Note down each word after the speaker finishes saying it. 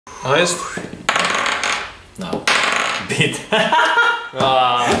Highest? No. Beat.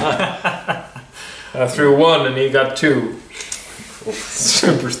 I threw 1 and he got 2.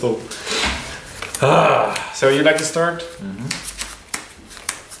 Super stop. So you like to start?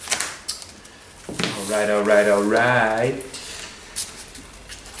 Alright.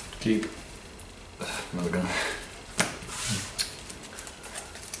 Keep. Not gonna.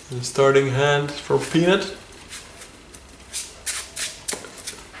 The starting hand for Peanut.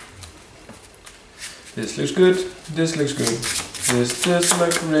 This looks good. This looks good. This does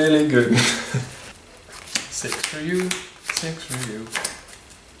look really good. 6 for you. 6 for you.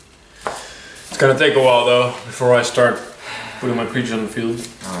 It's gonna take a while though before I start putting my creatures on the field.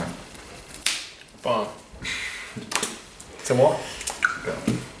 Alright. Bam. Some more? Go.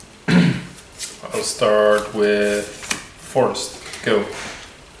 I'll start with Forest. Go.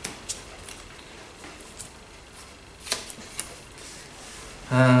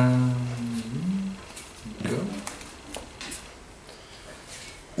 Go.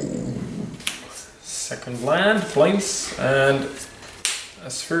 Second land, Plains, and a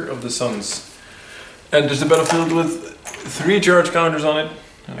Sphere of the Suns. And there's a battlefield with 3 charge counters on it,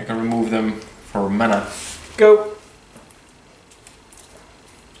 and I can remove them for mana. Go!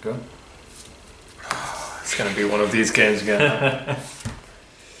 Go. It's gonna be one of these games again.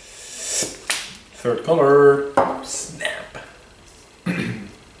 Third color. Snap.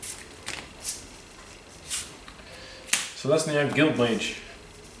 Celestia Guild Mage.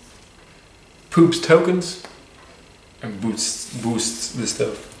 Poops tokens and boosts the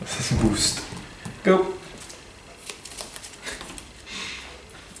stuff. Boost. Go.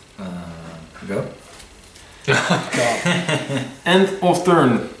 Go. God. End of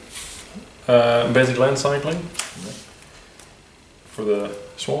turn. Basic land cycling. For the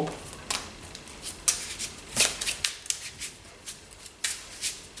swamp.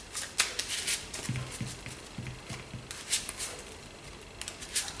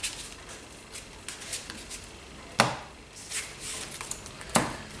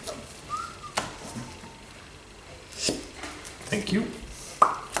 Thank you.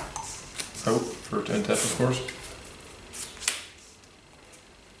 Oh, for 10 tap, of course.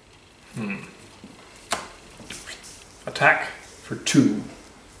 Attack for 2.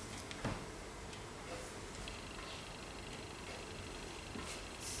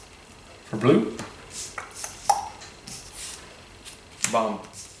 For blue. Bam.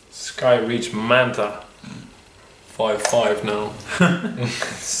 Skyreach Manta. 5/5 now.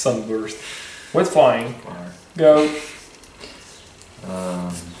 Sunburst. With flying. Fire. Go.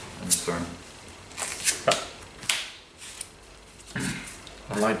 And turn.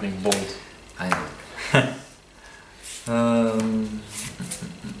 A lightning bolt. I know.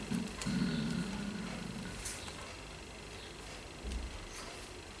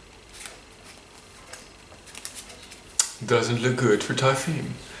 Doesn't look good for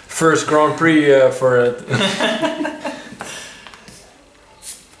Typhoon. First Grand Prix for it.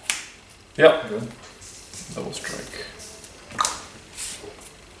 Yeah. Good. Double strike.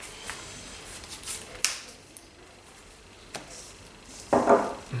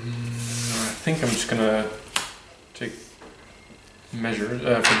 I think I'm just gonna take measures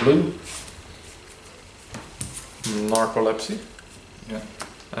for blue. Narcolepsy. Yeah.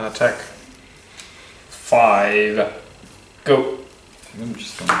 And attack. 5. Go. I'm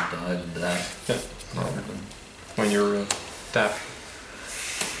just gonna die to that. Yeah. When you're tap.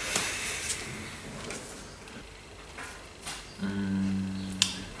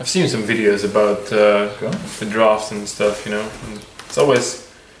 I've seen some videos about the drafts and stuff, you know. And it's always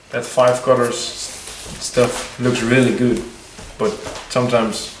that 5 colors stuff looks really good, but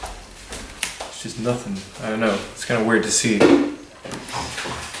sometimes it's just nothing. I don't know. It's kind of weird to see.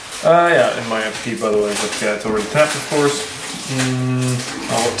 Yeah, in my FP by the way, but yeah, it's already tapped, of course.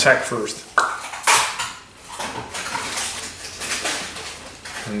 I'll attack first,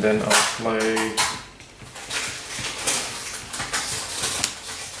 and then I'll play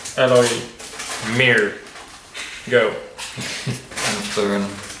Alloy Mirror. Go. And turn.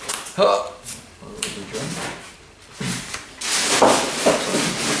 Huh.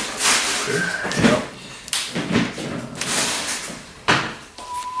 Yeah.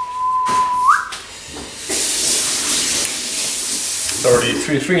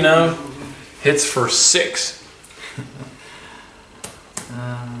 3/3 now. Hits for 6.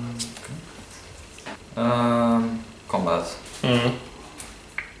 Combat.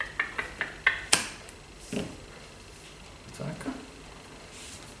 Attack.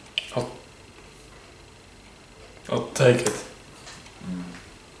 I'll take it.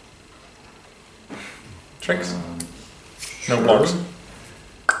 Tricks? No blocks.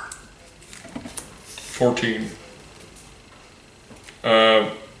 14.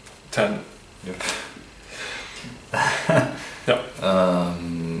 10. Yep. Yeah.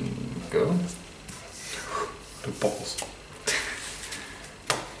 Go. The balls.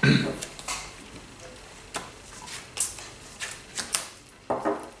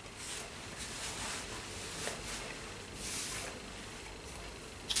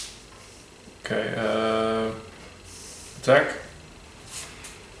 Okay, attack.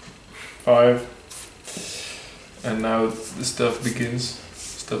 5. And now the stuff begins.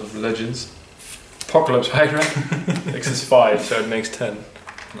 Stuff of legends. Apocalypse Hydra. X is 5, so it makes 10.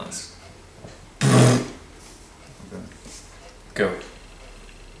 Nice. Go.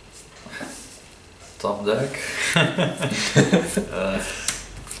 Top deck.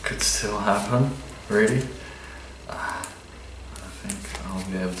 Could still happen, really. I think I'll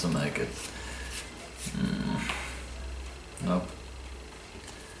be able to make it. Nope.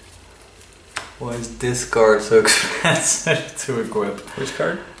 Why is this card so expensive to equip? Which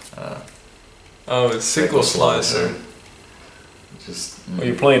card? Oh, it's Sickle Slicer. Just. Well,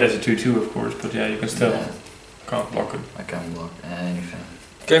 you play it as a 2/2, of course, but yeah, you can still Yeah. can't block it. I can't block anything.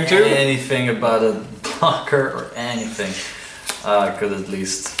 Game 2? Anything about a blocker or anything. I could at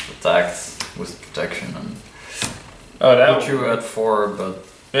least attack with protection and Oh, that put you at 4, but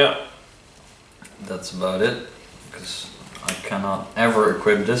yeah. that's about it. Because I cannot ever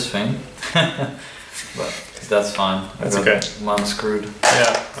equip this thing. But that's fine. That's okay. I'm screwed.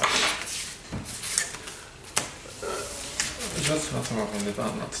 Yeah. Wat we van dit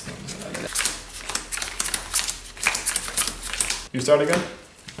aan laten staan. You start again?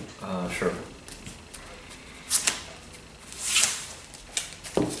 Sure.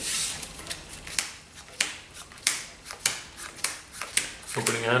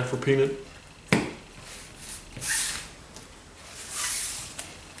 Opening hand for Peanut.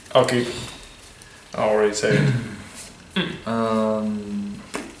 I'll keep. I already say it.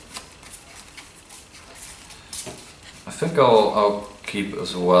 I think I'll keep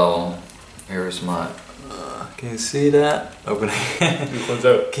as well. Here's my. Can you see that? Opening. This one's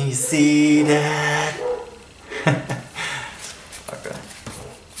out. Can you see that? Okay.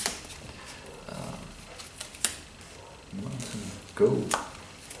 Go.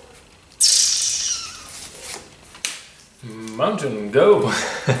 Mountain, go!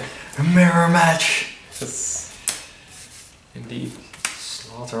 A mirror match. Yes. Indeed.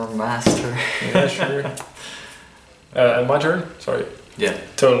 Slaughter Master. Yeah, sure. My turn? Sorry. Yeah.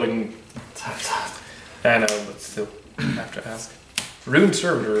 Totally. Tap tap. I know, but still, I have to ask. Rune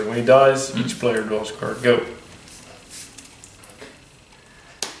Servitor. When he dies, each player draws a card. Go.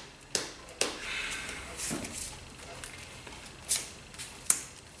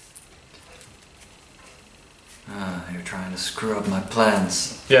 You're trying to screw up my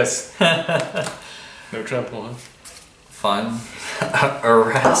plans. Yes. No trample, huh? Fine.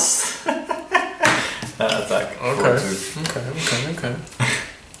 Arrest. Attack. Okay. 4/2. Okay.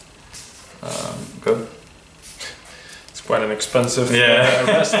 Go. It's quite an expensive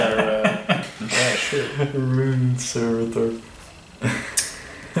arrest there. Yeah, sure. Rune Servitor.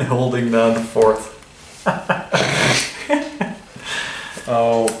 Holding down the fort.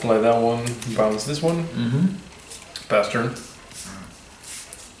 I'll play that one, bounce this one. Pass turn.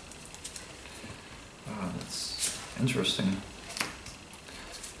 Oh, that's interesting.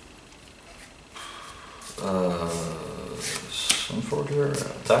 Sunforger,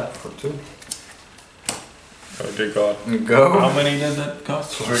 attack for 2. Oh dear god. Go. How many did that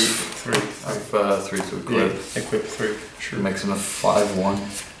cost? 3. I have 3 to equip. Yeah, equip 3. Sure. Makes him a 5/1.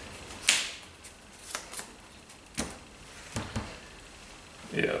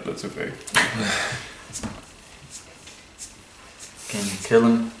 Yeah, that's okay. Can you kill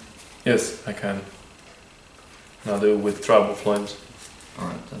him? Yes, I can. I'll do it with Tribal Flames.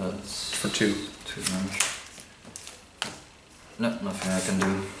 Alright, that's For 2. 2 damage. No, nothing I can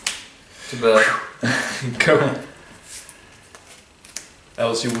do. Too bad. Go.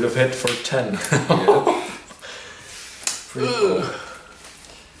 Else you would have hit for 10. Yep. Free ball.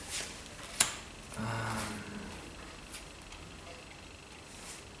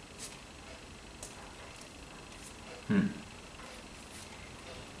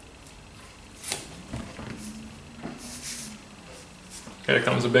 Here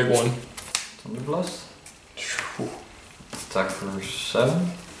comes a big one. Thunder Blast. Attack for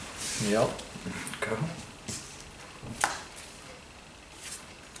 7. Yep. Go.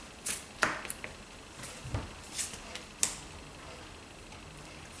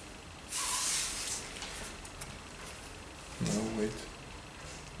 No,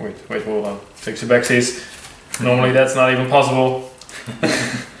 wait, hold on. Takes you back, says. Normally that's not even possible.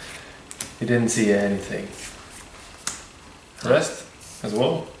 You didn't see anything. Rest as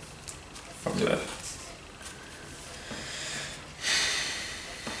well? Fuck that.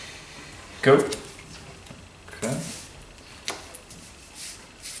 Go. Okay.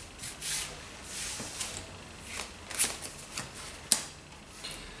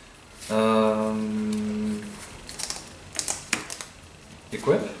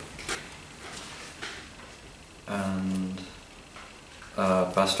 Equip. And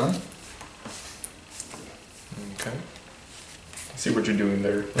pass turn. Okay. See what you're doing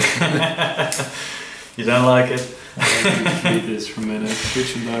there. You don't like it? Read this for a minute.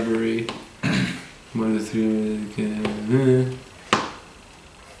 Switch in library. 1 to 3.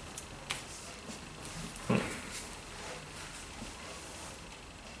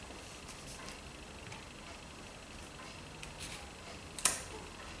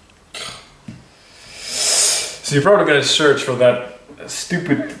 So you're probably gonna search for that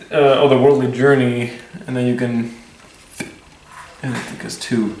stupid otherworldly journey, and then you can. And I think it's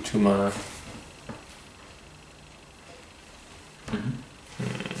two mana.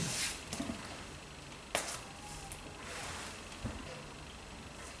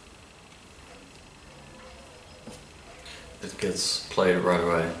 It gets played right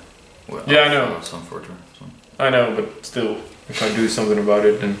away. Well, Yeah, I know. Some fortress. So. I know, but still, if I do something about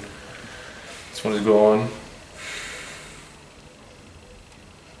it, then this one is go on.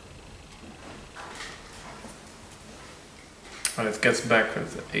 And it gets back at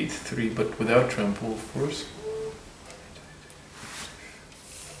 8-3, but without trample, of course.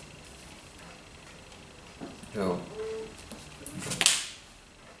 Yo.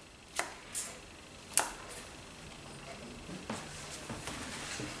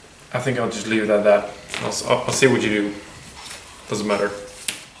 I think I'll just leave it at that. I'll see what you do. Doesn't matter.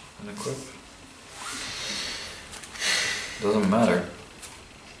 And equip. Doesn't matter.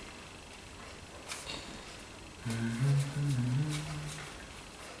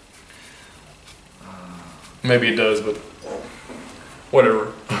 Maybe it does, but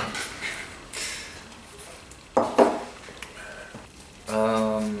whatever.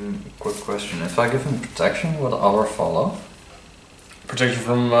 Quick question. If I give him protection, will our fall off? Protection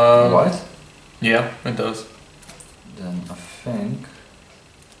from White? Yeah, it does. Then I think...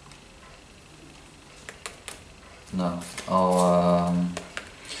 No, I'll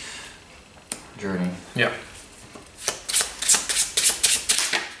journey. Yeah.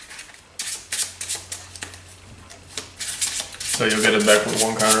 So you'll get it back with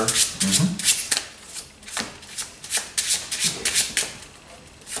 1 counter.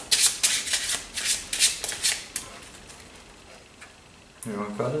 You want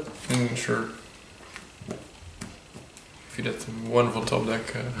to cut it? Sure. If you did a wonderful top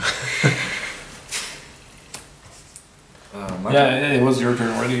deck. Yeah, it was your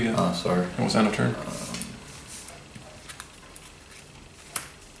turn already. Oh, sorry. It was end of turn.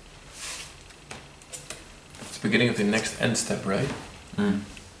 It's the beginning of the next end step, right?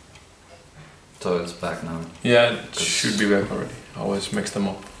 So it's back now. Yeah, it should be back already. I always mix them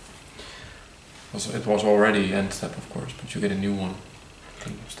up. Also, it was already end step, of course, but you get a new one.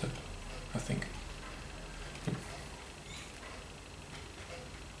 End step, I think.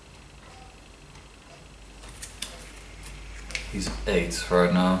 He's 8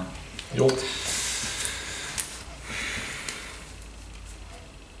 right now. Jolt.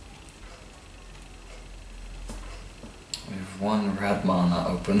 We have 1 red mana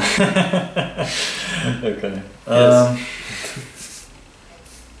open. Okay. Yes.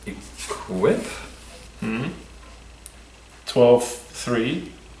 Equip? 12-3.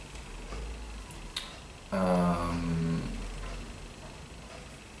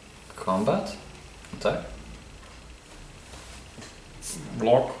 Combat? Attack?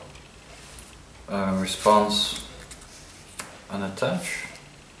 Block. Response and attach.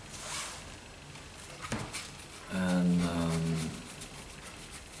 And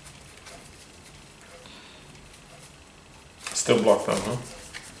Still block though, huh?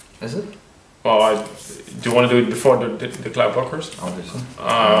 is it? Well, do you want to do it before the cloud blockers? Obviously.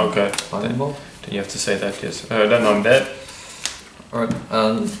 Ah, okay. Lightning bolt? Then you have to say that, yes. Then I'm dead. Alright,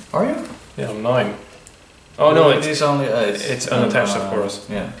 are you? Yeah, I'm 9. Oh no, it's only 8. it's unattached, of course.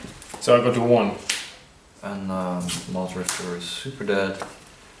 Yeah. So I go to 1. And Multi-Rifter is super dead.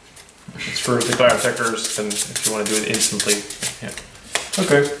 It's for declare attackers, and if you want to do it instantly. Yeah.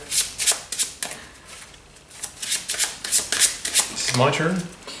 Okay. This is my turn?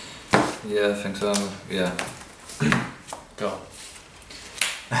 Yeah, I think so. Yeah. Go.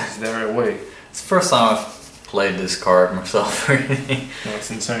 Is there a way? It's the first time I've played this card myself, really.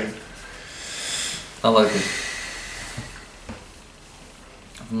 That's insane. I like it.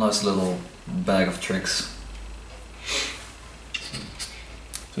 nice little bag of tricks.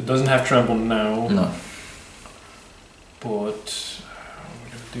 So it doesn't have trample now. No. But I'm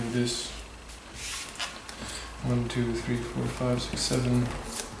gonna do this. 1, 2, 3, 4, 5, 6, 7.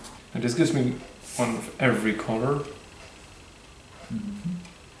 And this gives me one of every color. Mm-hmm.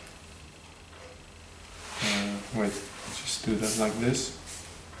 Wait, just do that like this.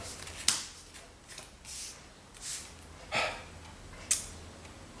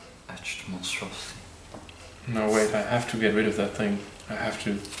 Etched monstrosity. No, wait, I have to get rid of that thing. I have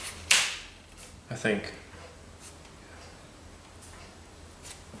to. I think.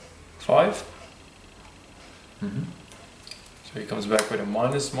 5? Mm-hmm. So he comes back with a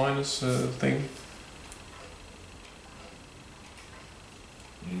minus thing.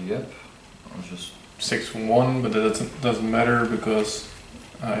 Yep. I'll just 6 1, but that doesn't matter because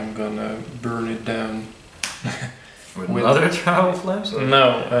I'm gonna burn it down. with With- another travel flames? Or?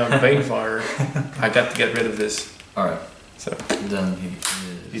 No, Banefire. I got to get rid of this. Alright. So Then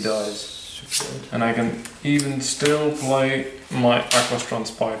he dies. Super dead. And I can even still play my Aquastron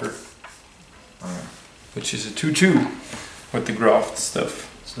Spider, Alright. which is a 2/2 with the graft stuff.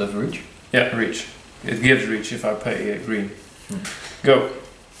 Does that reach? Yeah, reach. It gives reach if I pay green. Hmm. Go.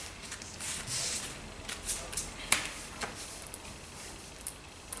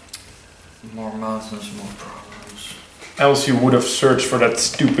 More mountains, more problems. Else you would have searched for that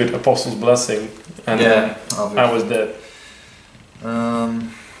stupid Apostle's Blessing, and Yeah, I was dead.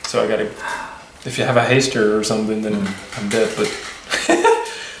 So I gotta. If you have a haster or something, then I'm dead. But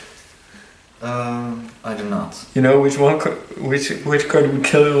I do not. you know which one? Which card would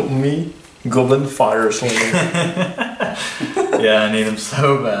kill me? Goblin Fire Slinger. Yeah, I need him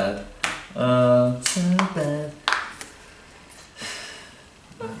so bad. So bad.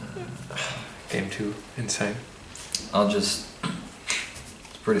 Game 2, insane. I'll just.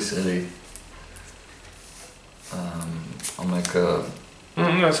 It's pretty silly. I'll make a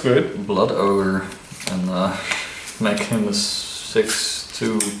That's good. Blood Ogre and make him a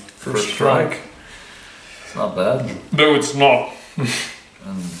 6/2 First strike. It's not bad. No, it's not. And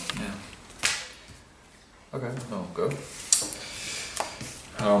yeah. Okay, no, go.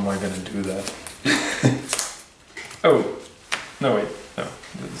 How am I gonna do that? Oh, no wait, no,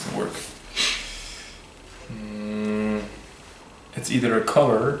 that doesn't work. It's either a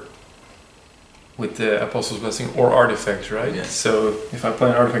color with the Apostle's Blessing or artifact, right? Yeah. So if I play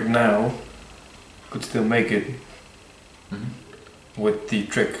an artifact now, I could still make it with the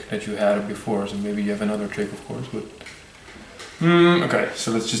trick that you had before. So maybe you have another trick, of course, but. Okay,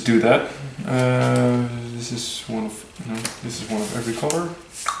 so let's just do that. This is one of every color.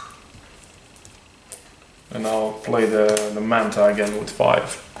 And I'll play the Manta again with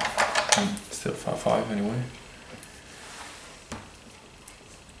 5. Still 5/5 anyway.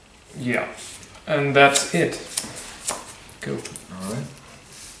 Yeah, and that's it. Go. Alright.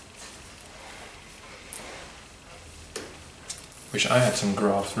 Wish I had some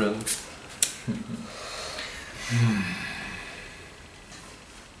graphs, really.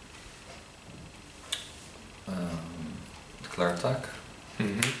 Declare attack? Do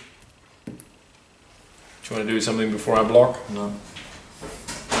you want to do something before I block? No.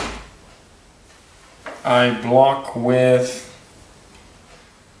 I block with.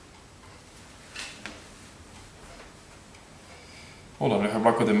 Hold on, if I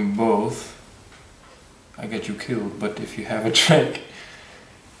block with them both, I get you killed. But if you have a trick,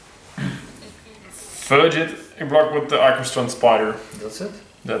 fudge it. You block with the Aquastron Spider. That's it?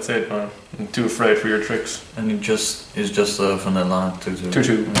 That's it, man. I'm too afraid for your tricks. And it is just a vanilla 2/2.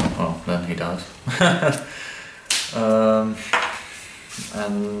 2/2. Oh, then he dies.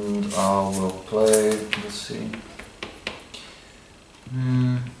 And I will play, let's see.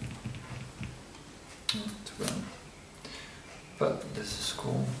 Not too bad. But this is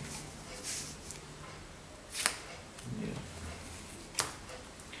cool. Yeah.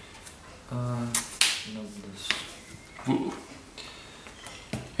 No, this. Ooh.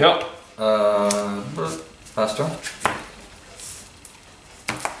 Yeah. Faster.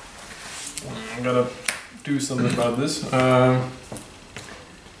 I'm gonna do something about this. Okay,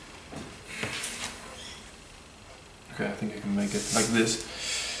 I think I can make it like this.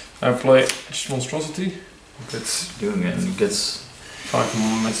 I play Etched Monstrosity. It's doing it and it gets 5.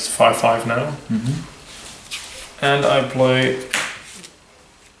 It's 5/5 now. And I play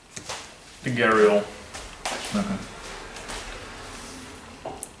the Gariel. Okay.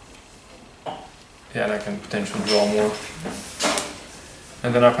 Yeah, and I can potentially draw more.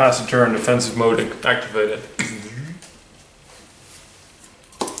 And then I pass the turn, defensive mode activated.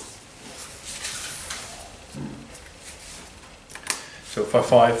 So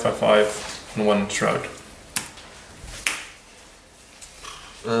 5/5, 5/5, and 1 Shroud.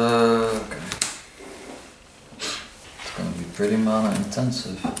 Okay. It's gonna be pretty mana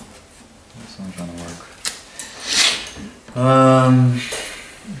intensive. That's not gonna work.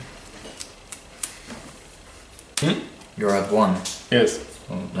 You're at 1. Yes.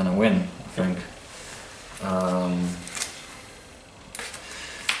 Well, then I win, I think.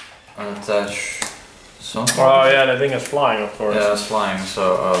 Attach something. Oh yeah, that thing is flying, of course. Yeah, it's flying,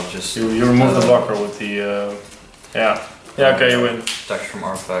 so I'll just... You remove the blocker with the... yeah. Yeah, okay, you win. Attach from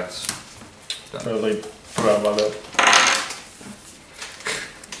artifacts. Done. Totally forgot about that.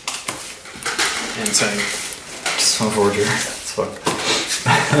 Insane. Zo'n forger. Fuck.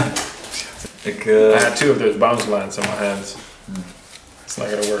 I had 2 of those bounce lands in my hands. It's not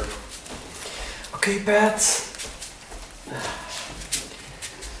gonna work. Okay, Pat.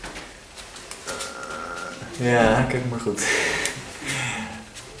 Ja, kijk maar goed.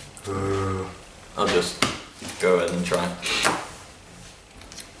 I'll just go ahead and try.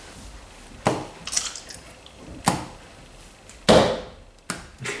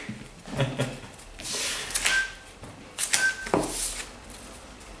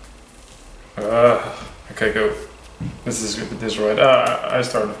 Okay, go. This is right. I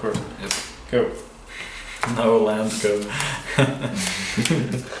start, of course. Yep. Go. No lands go.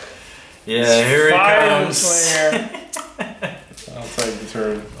 Yeah, here it comes. I'll take the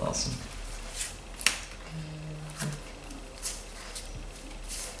turn. Awesome.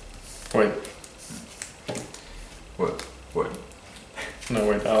 Wait. What? What? No,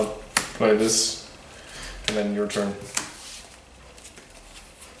 wait. I'll play this, and then your turn.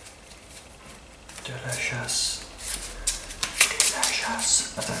 Delicious.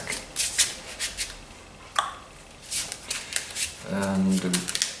 Delicious. Attack. And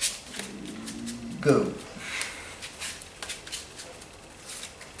go.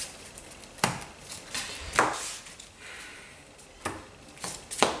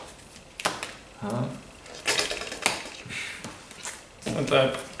 Huh?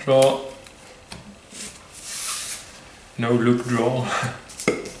 Attack, draw. No look, draw.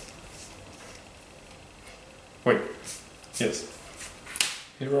 Wait. Yes.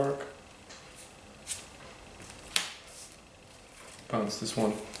 Hierarch. Bounce this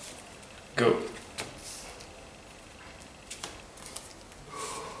one. Go.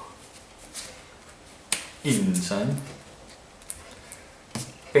 Insane.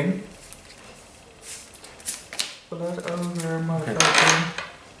 Ping. Blood over, motherfucker.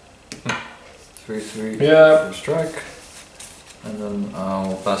 3/3. Yeah. For strike. And then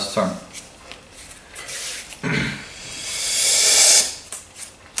I'll pass the turn.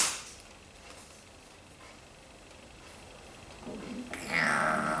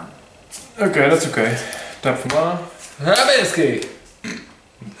 Okay, that's okay. Tap for mana. Habisky!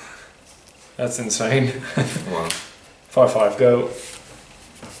 That's insane. Wow. 5/5, go.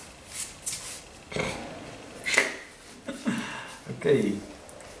 Okay.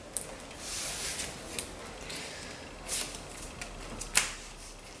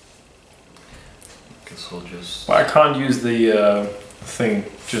 Guess I'll just... Well, I can't use the thing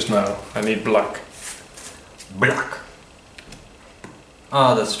just now. I need black. Black!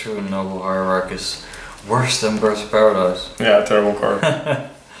 Ah, that's true. Noble Hierarch is worse than Birth of Paradise. Yeah, terrible card.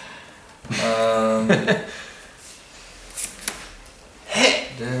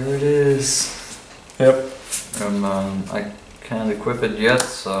 There it is. Yep. I can't equip it yet,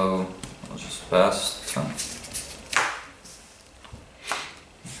 so I'll just pass the turn.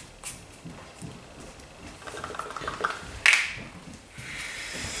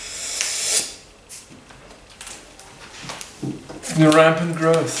 The rampant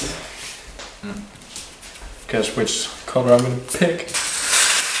growth. Guess which color I'm gonna pick.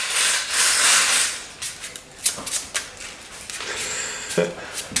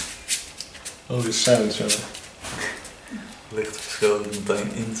 All these sounds, Lichtverschil meteen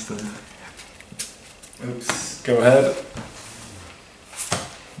instant. Oops. Go ahead.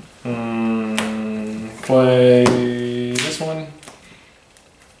 Play this one.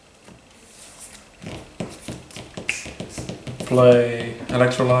 Play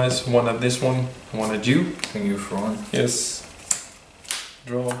Electrolyze, one at this one, one at you. Can you for one? Yes.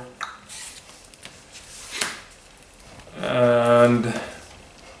 Draw. And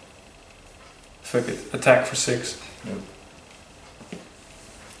fuck it. Attack for 6. Yep.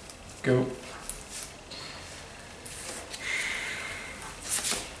 Go.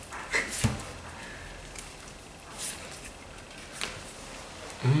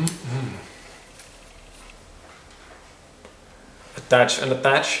 Attach and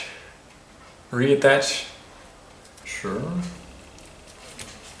attach. Reattach. Sure.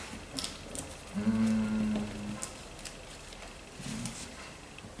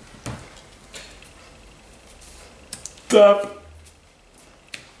 Tap.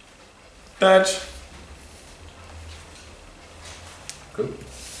 Touch. Good.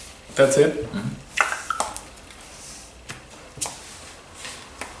 That's it.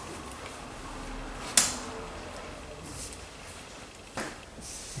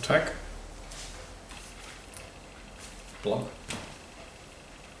 Attack. Block.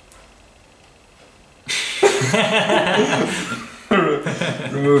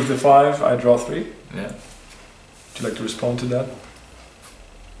 Remove the 5, I draw 3. Yeah. Would you like to respond to that?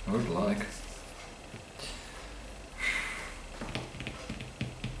 I would like.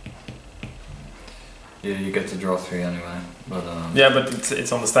 Yeah, you get to draw 3 anyway, but Yeah, but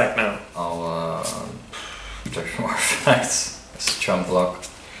it's on the stack now. I'll protect more effects. It's a chump block.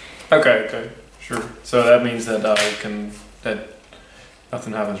 Okay, sure. So that means that that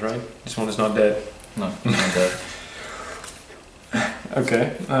nothing happens, right? This one is not dead. No, it's not dead.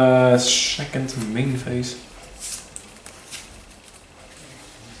 Okay, second main phase.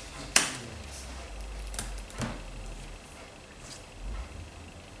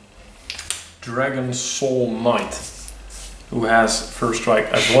 Dragon Soul Knight, who has first strike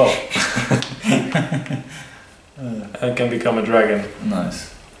as well. And can become a dragon.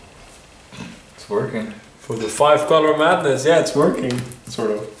 Nice. It's working. For the 5-color madness, yeah, it's working,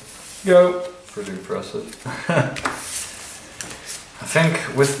 sort of. Go. Pretty impressive. I think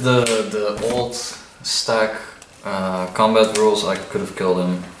with the old stack combat rules, I could have killed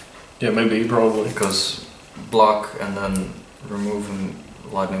him. Yeah, maybe, probably. Because block and then remove him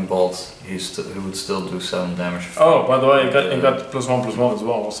lightning bolt, he would still do 7 damage. Oh, by the way, you got +1/+1 as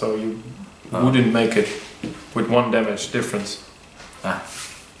well, so you wouldn't make it with 1 damage difference. Ah.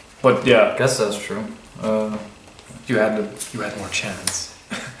 But yeah, I guess that's true. you had more chance.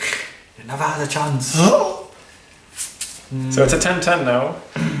 You never had a chance. So it's a 10-10 now.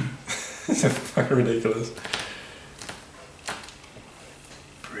 It's fucking ridiculous.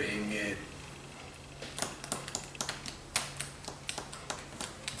 Bring it.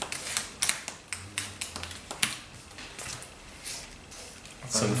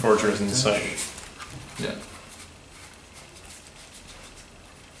 It's unfortunate and insane. Yeah.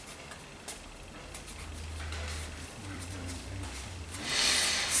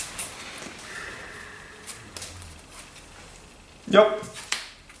 Yep.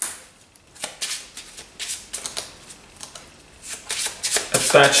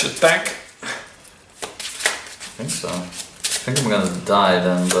 Attach attack. I think so. I think I'm gonna die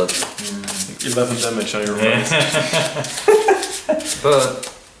then, but 11 damage on your face. but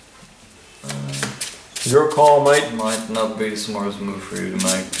Your call, mate. might not be the smartest move for you to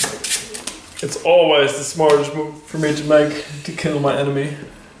make. It's always the smartest move for me to make to kill my enemy.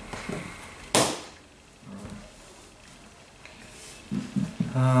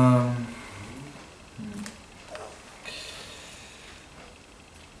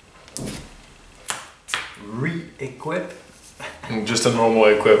 Re-equip. Just a normal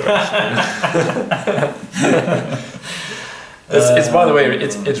equip. It's by the way,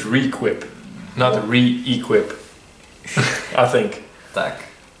 it's re-equip, not re-equip. I think. Attack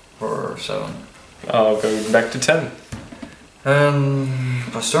for 7. I'll go back to 10.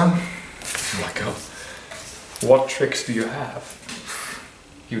 Pass turn. Oh my god. What tricks do you have?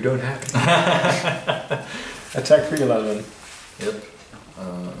 You don't have it. Attack for 11. Yep.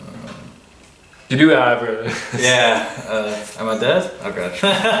 You do have a Yeah. Am I dead? Okay.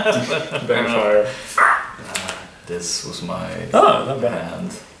 backfire. This was my Oh, not bad.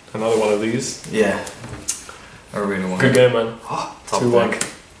 hand. Another one of these. Yeah. I really want Good game, man. Top 2-1. deck.